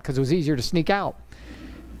parking lot because it was easier to sneak out.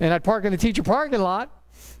 And I'd park in the teacher parking lot,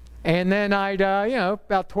 and then I'd, you know,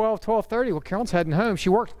 about 12:30, well, Carolyn's heading home. She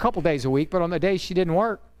worked a couple days a week, but on the days she didn't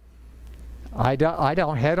work, I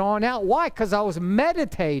don't head on out. Why? Because I was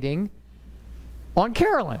meditating on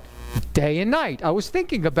Carolyn day and night. I was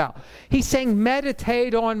thinking about. He's saying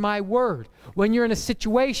meditate on my word. When you're in a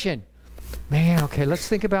situation, man, okay, let's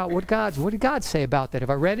think about what did God say about that? Have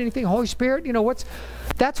I read anything? Holy Spirit, you know,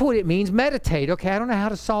 that's what it means, meditate. Okay, I don't know how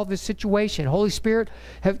to solve this situation. Holy Spirit,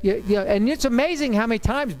 and it's amazing how many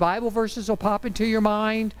times Bible verses will pop into your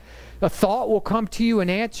mind. A thought will come to you, an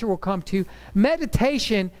answer will come to you.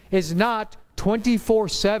 Meditation is not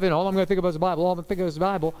 24/7. All I'm going to think about is the Bible. All I'm going to think about is the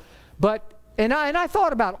Bible. But, and I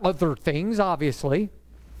thought about other things, obviously.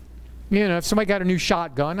 You know, if somebody got a new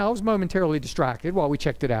shotgun, I was momentarily distracted while we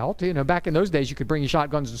checked it out. You know, back in those days, you could bring your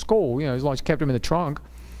shotguns to school, you know, as long as you kept them in the trunk.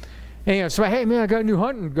 And, you know, so, hey, man, I got a new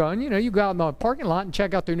hunting gun. You know, you go out in the parking lot and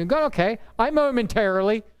check out their new gun. Okay, I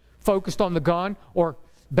momentarily focused on the gun, or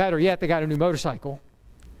better yet, they got a new motorcycle.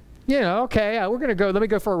 You know, okay, we're going to go, let me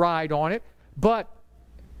go for a ride on it. But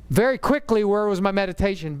very quickly, where was my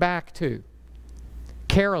meditation back to?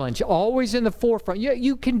 Carolyn, she's always in the forefront. Yeah,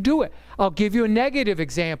 you can do it. I'll give you a negative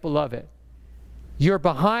example of it. You're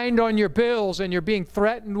behind on your bills and you're being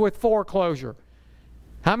threatened with foreclosure.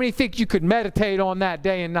 How many think you could meditate on that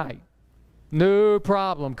day and night? No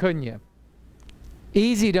problem, couldn't you?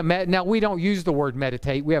 Easy to now, we don't use the word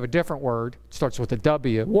meditate. We have a different word. It starts with a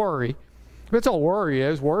W, worry. That's all worry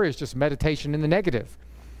is. Worry is just meditation in the negative.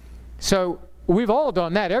 So we've all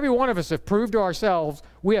done that. Every one of us have proved to ourselves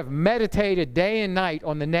we have meditated day and night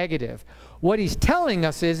on the negative. What he's telling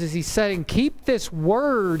us is he's saying, keep this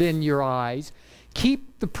word in your eyes.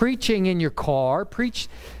 Keep the preaching in your car. Preach.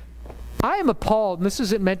 I am appalled, and this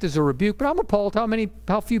isn't meant as a rebuke, but I'm appalled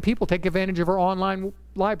how few people take advantage of our online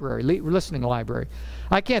library, listening library.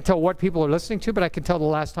 I can't tell what people are listening to, but I can tell the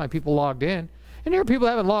last time people logged in. And there are people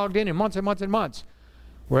who haven't logged in months and months and months.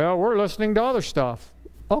 Well, we're listening to other stuff.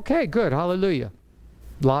 Okay, good, hallelujah.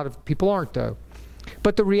 A lot of people aren't, though.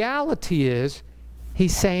 But the reality is,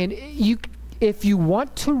 he's saying, if you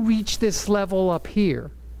want to reach this level up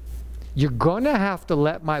here, you're going to have to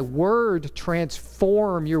let my word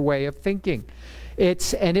transform your way of thinking.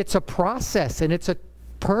 It's a process, and it's a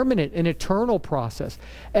permanent and eternal process.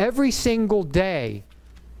 Every single day,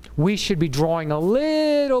 we should be drawing a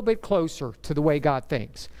little bit closer to the way God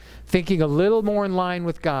thinks, thinking a little more in line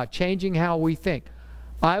with God, changing how we think.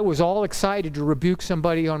 I was all excited to rebuke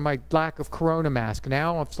somebody on my lack of corona mask.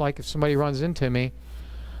 Now it's like if somebody runs into me,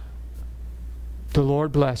 the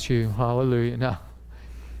Lord bless you, hallelujah. No.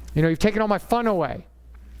 You know, you've taken all my fun away,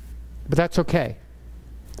 but that's okay.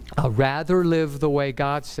 I'd rather live the way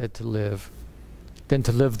God said to live than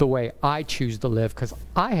to live the way I choose to live, because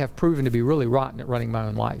I have proven to be really rotten at running my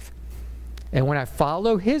own life. And when I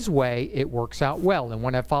follow his way, it works out well. And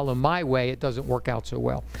when I follow my way, it doesn't work out so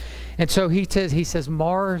well. And so he says,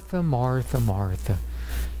 Martha, Martha, Martha.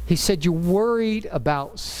 He said, you're worried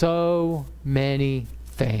about so many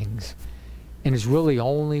things. And there's really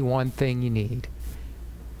only one thing you need.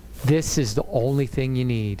 This is the only thing you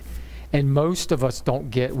need. And most of us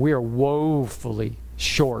don't get, we are woefully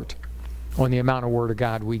short on the amount of Word of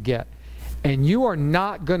God we get. And you are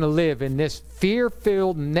not going to live in this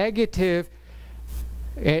fear-filled, negative,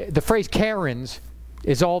 the phrase Karens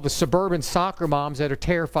is all the suburban soccer moms that are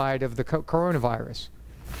terrified of the coronavirus.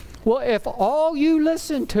 Well, if all you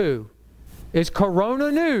listen to is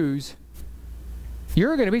Corona news,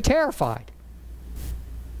 you're going to be terrified.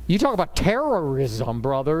 You talk about terrorism,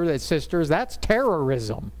 brothers and sisters, that's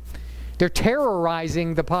terrorism. They're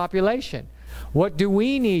terrorizing the population. What do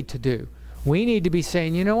we need to do? We need to be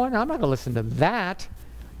saying, you know what, I'm not going to listen to that.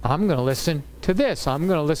 I'm going to listen to this. I'm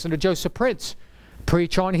going to listen to Joseph Prince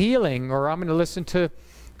preach on healing, or I'm going to listen to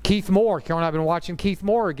Keith Moore. Karen and I have been watching Keith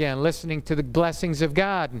Moore again, listening to the blessings of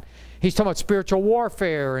God. And he's talking about spiritual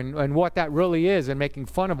warfare and what that really is, and making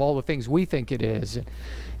fun of all the things we think it is. And,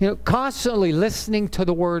 you know, constantly listening to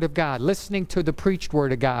the Word of God, listening to the preached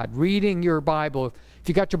Word of God, reading your Bible. If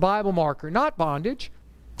you got your Bible marker, not bondage,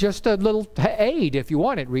 just a little aid if you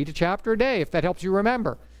want it. Read a chapter a day if that helps you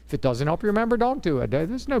remember. If it doesn't help you remember, don't do it.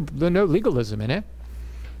 There's no legalism in it.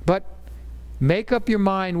 But make up your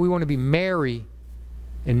mind, we want to be Mary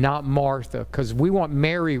and not Martha, because we want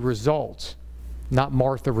Mary results, not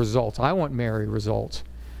Martha results. I want Mary results.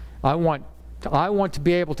 I want to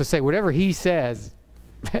be able to say whatever he says,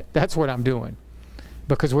 that's what I'm doing,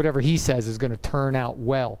 because whatever he says is going to turn out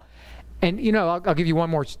well. And you know, I'll give you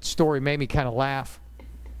one more story. Made me kind of laugh.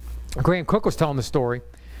 Graham Cook was telling the story.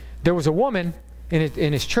 There was a woman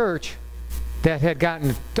in his church that had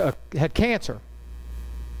had cancer.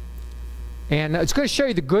 And it's going to show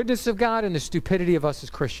you the goodness of God and the stupidity of us as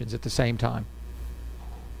Christians at the same time.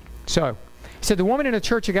 So, he said the woman in the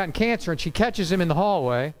church had gotten cancer, and she catches him in the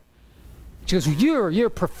hallway. She goes, well, you're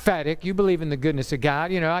prophetic. You believe in the goodness of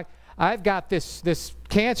God. You know, I've got this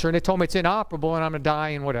cancer, and they told me it's inoperable, and I'm going to die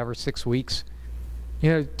in, whatever, 6 weeks. You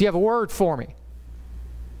know, do you have a word for me?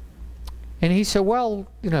 And he said, well,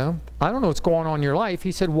 you know, I don't know what's going on in your life.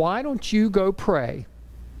 He said, why don't you go pray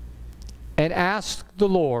and ask the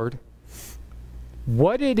Lord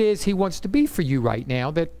what it is he wants to be for you right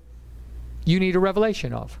now that you need a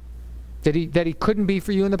revelation of, that he couldn't be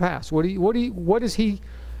for you in the past. What is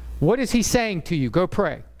he saying to you? Go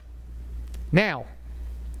pray. Now,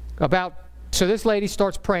 so this lady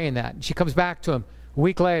starts praying that. And she comes back to him a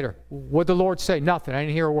week later. What'd the Lord say? Nothing. I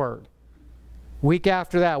didn't hear a word. Week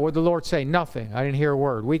after that, what'd the Lord say? Nothing. I didn't hear a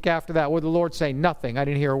word. Week after that, what'd the Lord say? Nothing. I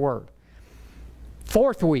didn't hear a word.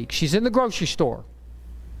 4th week, she's in the grocery store.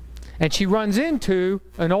 And she runs into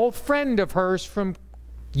an old friend of hers from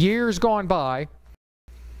years gone by.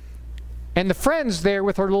 And the friend's there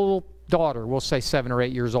with her little daughter. We'll say 7 or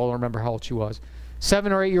 8 years old. I don't remember how old she was.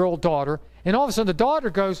 7 or 8-year-old daughter. And all of a sudden the daughter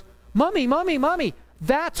goes, Mommy, Mommy, Mommy,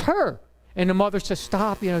 that's her. And the mother says,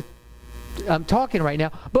 stop, you know, I'm talking right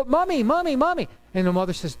now. But Mommy, Mommy, Mommy. And the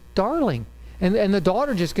mother says, darling. And the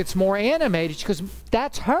daughter just gets more animated. She goes,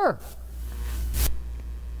 that's her.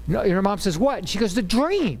 And her mom says, what? And she goes, the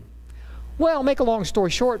dream. Well, make a long story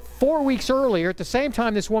short, 4 weeks earlier, at the same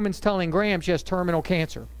time this woman's telling Graham she has terminal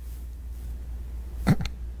cancer,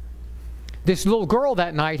 this little girl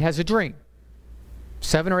that night has a dream,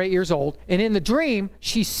 7 or 8 years old, and in the dream,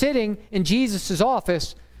 she's sitting in Jesus'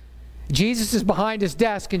 office. Jesus is behind his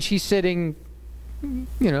desk, and she's sitting,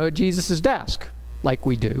 you know, at Jesus' desk, like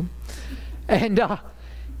we do. And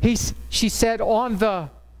she said on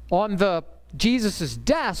the Jesus'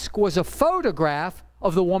 desk was a photograph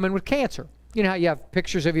of the woman with cancer. You know how you have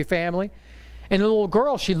pictures of your family? And the little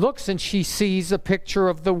girl, she looks and she sees a picture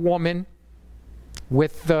of the woman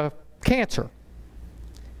with the cancer.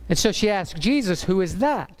 And so she asked Jesus, who is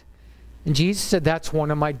that? And Jesus said, that's one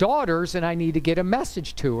of my daughters, and I need to get a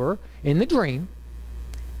message to her in the dream.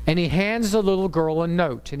 And he hands the little girl a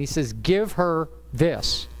note, and he says, give her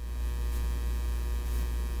this.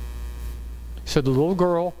 So the little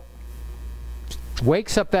girl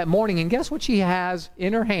wakes up that morning, and guess what she has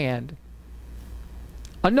in her hand?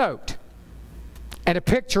 A note and a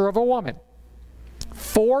picture of a woman.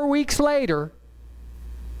 4 weeks later,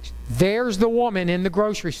 there's the woman in the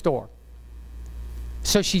grocery store.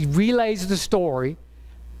 So she relays the story,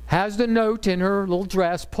 has the note in her little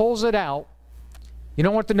dress, pulls it out. You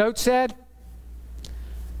know what the note said?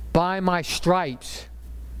 By my stripes,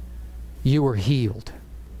 you were healed.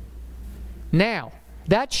 Now,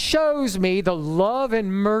 that shows me the love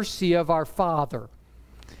and mercy of our Father.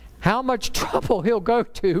 How much trouble he'll go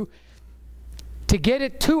to get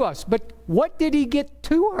it to us. But what did he get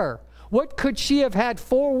to her? What could she have had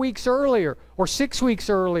 4 weeks earlier, or 6 weeks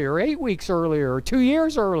earlier, or 8 weeks earlier, or 2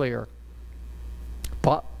 years earlier?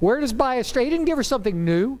 But where does by a straight? He didn't give her something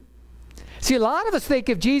new. See, a lot of us think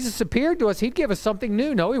if Jesus appeared to us, he'd give us something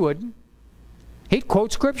new. No, he wouldn't. He'd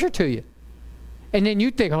quote scripture to you. And then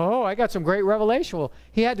you'd think, oh, I got some great revelation. Well,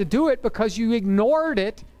 he had to do it because you ignored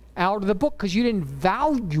it out of the book, because you didn't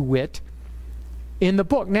value it in the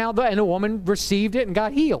book. Now, and a woman received it and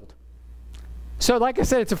got healed. So like I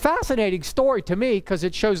said, it's a fascinating story to me because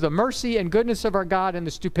it shows the mercy and goodness of our God and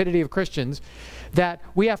the stupidity of Christians, that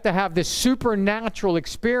we have to have this supernatural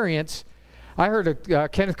experience. I heard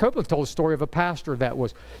Kenneth Copeland told a story of a pastor that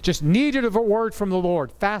was just needed of a word from the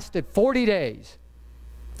Lord, fasted 40 days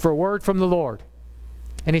for a word from the Lord.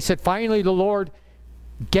 And he said finally the Lord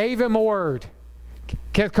gave him a word.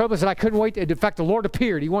 Kenneth Copeland said, I couldn't wait. In fact, the Lord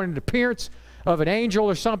appeared. He wanted an appearance of an angel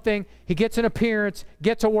or something. He gets an appearance,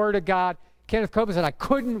 gets a word of God. Kenneth Copeland said, I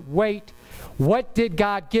couldn't wait. What did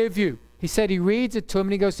God give you? He said he reads it to him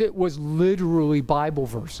and he goes, it was literally Bible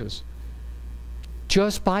verses.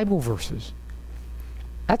 Just Bible verses.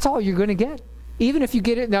 That's all you're going to get. Even if you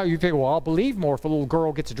get it, now you think, well, I'll believe more if a little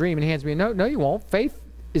girl gets a dream and hands me a note. No, you won't. Faith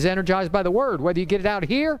is energized by the Word. Whether you get it out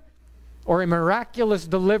here or a miraculous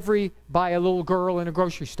delivery by a little girl in a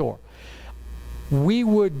grocery store. We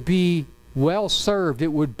would be well served.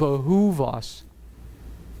 It would behoove us.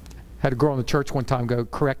 Had a girl in the church one time go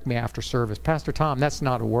correct me after service. Pastor Tom, that's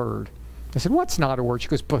not a word. I said, what's not a word? She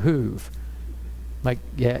goes, behoove. I'm like,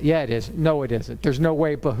 yeah, it is. No, it isn't. There's no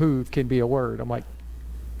way behoove can be a word. I'm like,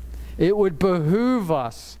 it would behoove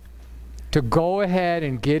us to go ahead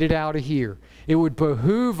and get it out of here. It would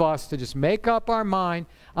behoove us to just make up our mind,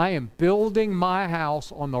 I am building my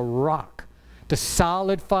house on the rock, the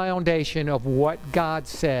solid foundation of what God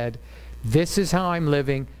said. This is how I'm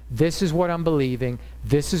living. This is what I'm believing.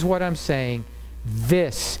 This is what I'm saying.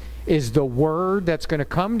 This is the word that's going to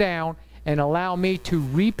come down and allow me to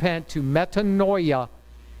repent, to metanoia,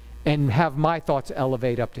 and have my thoughts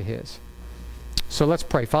elevate up to His. So let's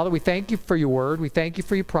pray. Father, we thank you for your word. We thank you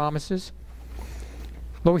for your promises.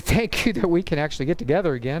 Lord, we thank you that we can actually get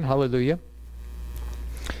together again. Hallelujah.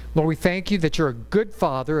 Lord, we thank you that you're a good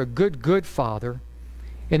Father, a good Father,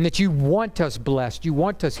 and that you want us blessed, you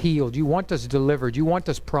want us healed, you want us delivered, you want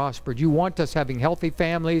us prospered, you want us having healthy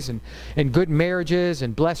families and good marriages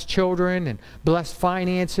and blessed children and blessed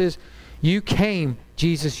finances. You came,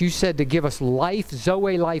 Jesus, you said to give us life,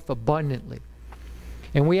 Zoe life abundantly.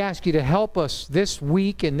 And we ask you to help us this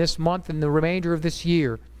week and this month and the remainder of this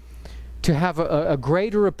year to have a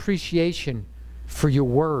greater appreciation for your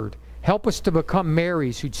word. Help us to become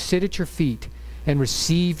Marys who'd sit at your feet and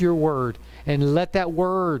receive your word. And let that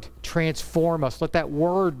word transform us. Let that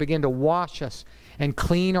word begin to wash us and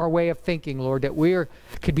clean our way of thinking, Lord, that we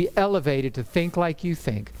could be elevated to think like you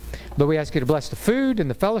think. Lord, we ask you to bless the food and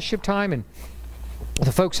the fellowship time. And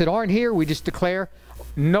the folks that aren't here, we just declare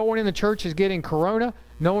no one in the church is getting corona.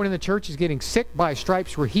 No one in the church is getting sick. By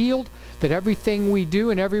stripes we're healed. That everything we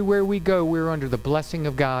do and everywhere we go, we're under the blessing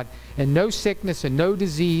of God. And no sickness and no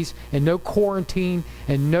disease and no quarantine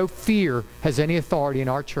and no fear has any authority in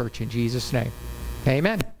our church in Jesus' name.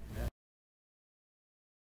 Amen.